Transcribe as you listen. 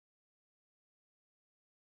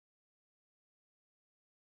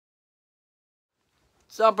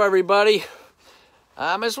What's up, everybody?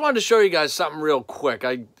 I just wanted to show you guys something real quick.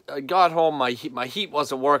 I got home, my heat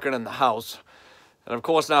wasn't working in the house. And of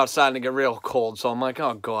course now it's starting to get real cold, so I'm like,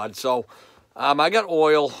 oh God. So I got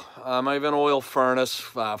oil. I have an oil furnace,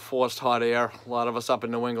 forced hot air. A lot of us up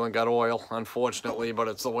in New England got oil, unfortunately, but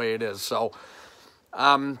it's the way it is. So,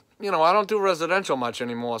 you know, I don't do residential much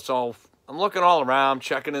anymore, so I'm looking all around,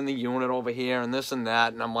 checking in the unit over here and this and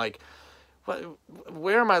that, and I'm like,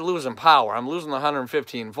 where am I losing power? I'm losing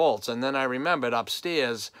 115 volts. And then I remembered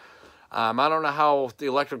upstairs, I don't know how the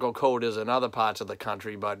electrical code is in other parts of the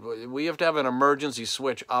country, but we have to have an emergency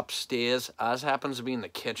switch upstairs. Ours happens to be in the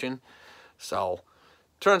kitchen. So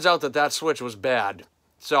turns out that switch was bad.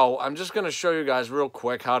 So I'm just going to show you guys real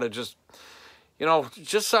quick how to just, you know,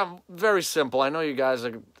 just some very simple. I know you guys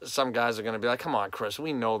are, some guys are going to be like, come on, Chris,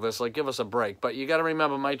 we know this. Like, give us a break. But you got to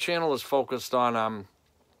remember, my channel is focused on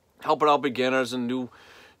helping out beginners and new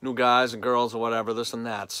guys and girls or whatever, this and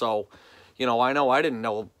that. So, you know I didn't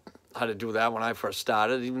know how to do that when I first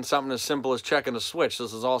started. Even something as simple as checking a switch.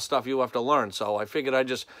 This is all stuff you have to learn. So I figured I'd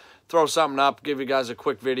just throw something up, give you guys a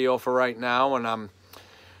quick video for right now, and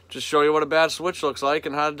just show you what a bad switch looks like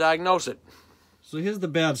and how to diagnose it. So here's the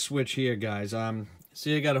bad switch here, guys.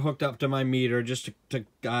 See, I got it hooked up to my meter just to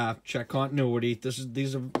check continuity.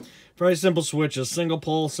 These are very simple switches, single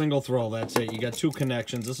pole, single throw. That's it. You got two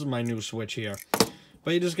connections. This is my new switch here,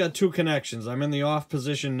 but you just got two connections. I'm in the off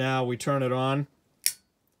position now. We turn it on.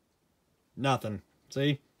 Nothing.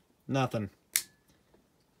 See, nothing.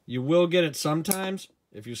 You will get it sometimes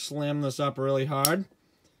if you slam this up really hard.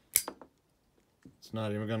 It's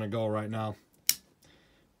not even gonna go right now.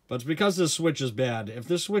 But it's because this switch is bad. If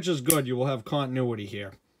this switch is good, you will have continuity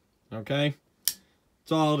here. Okay?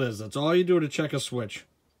 That's all it is. That's all you do to check a switch.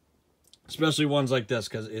 Especially ones like this,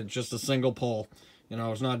 because it's just a single pole. You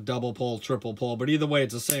know, it's not double pole, triple pole. But either way,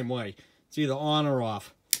 it's the same way. It's either on or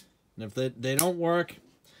off. And if they don't work,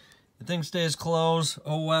 the thing stays closed,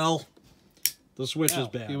 oh well. The switch is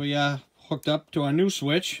bad. Here we are, hooked up to our new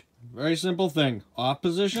switch. Very simple thing. Off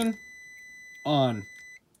position, on.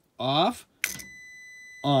 Off,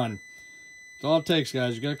 on. That's all it takes,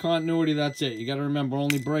 guys. You got continuity, that's it. You got to remember,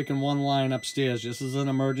 only breaking one line upstairs. This is an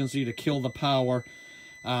emergency to kill the power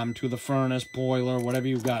to the furnace, boiler, whatever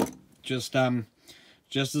you got. Just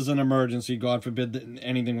as an emergency, God forbid that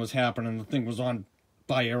anything was happening, the thing was on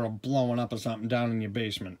fire or blowing up or something down in your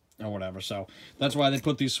basement or whatever. So that's why they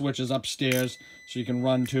put these switches upstairs so you can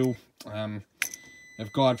run to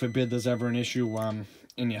if God forbid there's ever an issue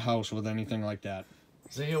in your house with anything like that.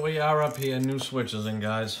 So here we are up here, new switches in,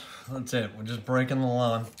 guys. That's it. We're just breaking the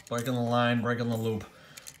line, breaking the loop.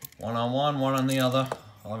 One on one, one on the other.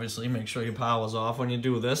 Obviously, make sure your power's off when you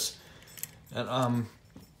do this. And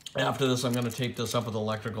after this, I'm going to tape this up with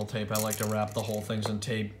electrical tape. I like to wrap the whole things in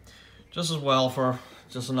tape, just as well for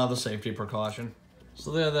just another safety precaution.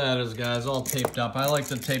 So there that is, guys, all taped up. I like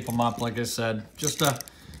to tape them up, like I said, just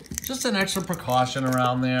an extra precaution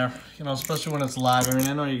around there, you know, especially when it's lighter. And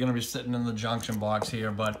I know you're going to be sitting in the junction box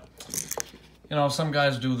here, but, you know, some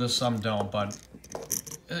guys do this, some don't. But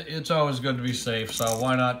it's always good to be safe, so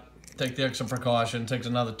why not take the extra precaution? It takes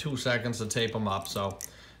another 2 seconds to tape them up, so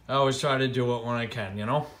I always try to do it when I can, you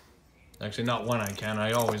know? Actually, not when I can,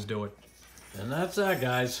 I always do it. And that's that,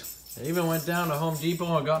 guys. I even went down to Home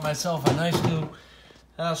Depot and got myself a nice new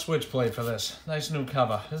switch plate for this. Nice new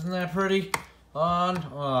cover. Isn't that pretty? On,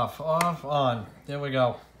 off, on. There we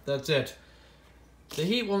go. That's it. The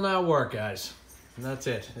heat will now work, guys. And that's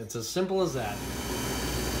it. It's as simple as that.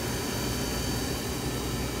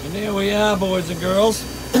 And there we are, boys and girls.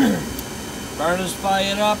 Burner's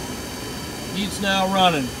fired up. Heat's now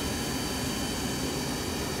running.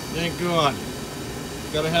 Thank God.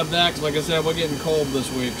 Gotta have that, 'cause like I said, we're getting cold this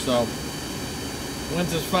week, so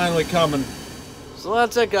winter's finally coming. So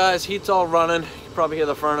that's it, guys. Heat's all running. You probably hear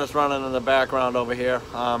the furnace running in the background over here,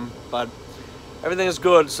 but everything is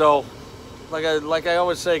good. So like I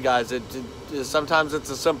always say, guys, sometimes it's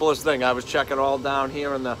the simplest thing. I was checking all down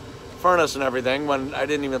here in the furnace and everything when I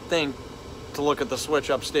didn't even think to look at the switch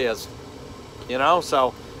upstairs, you know.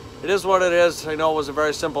 So it is what it is. I know it was a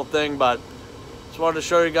very simple thing, but just wanted to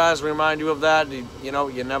show you guys, remind you of that. You know,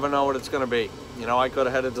 you never know what it's going to be. You know, I could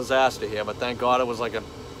have had a disaster here, but thank God it was like a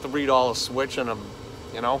 $3 switch, and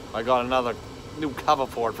you know, I got another new cover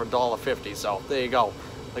for it for $1.50. So there you go,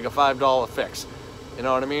 like a $5 fix. You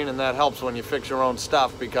know what I mean? And that helps when you fix your own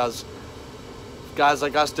stuff, because guys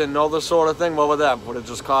like us didn't know this sort of thing. What would that? Would it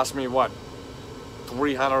just cost me what,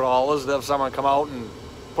 $300 to have someone come out and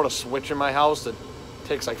put a switch in my house that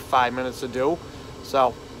takes like 5 minutes to do?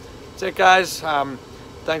 So that's it, guys.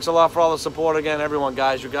 Thanks a lot for all the support again, everyone,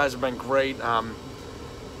 guys. You guys have been great.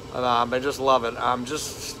 I just love it.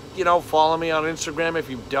 Just, you know, follow me on Instagram if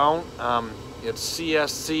you don't. It's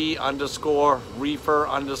CSC _ reefer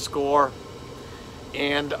 _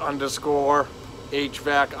 and _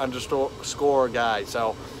 HVAC _ guy.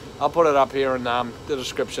 So I'll put it up here in the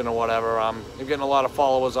description or whatever. I'm getting a lot of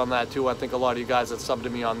followers on that too. I think a lot of you guys that subbed to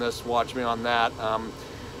me on this watch me on that. On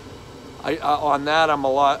that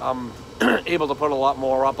I'm able to put a lot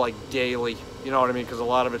more up, like daily. You know what I mean? Because a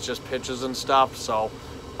lot of it's just pictures and stuff. So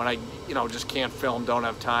when I, you know, just can't film, don't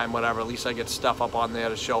have time, whatever, at least I get stuff up on there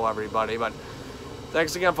to show everybody. But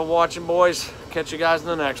thanks again for watching, boys. Catch you guys in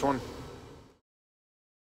the next one.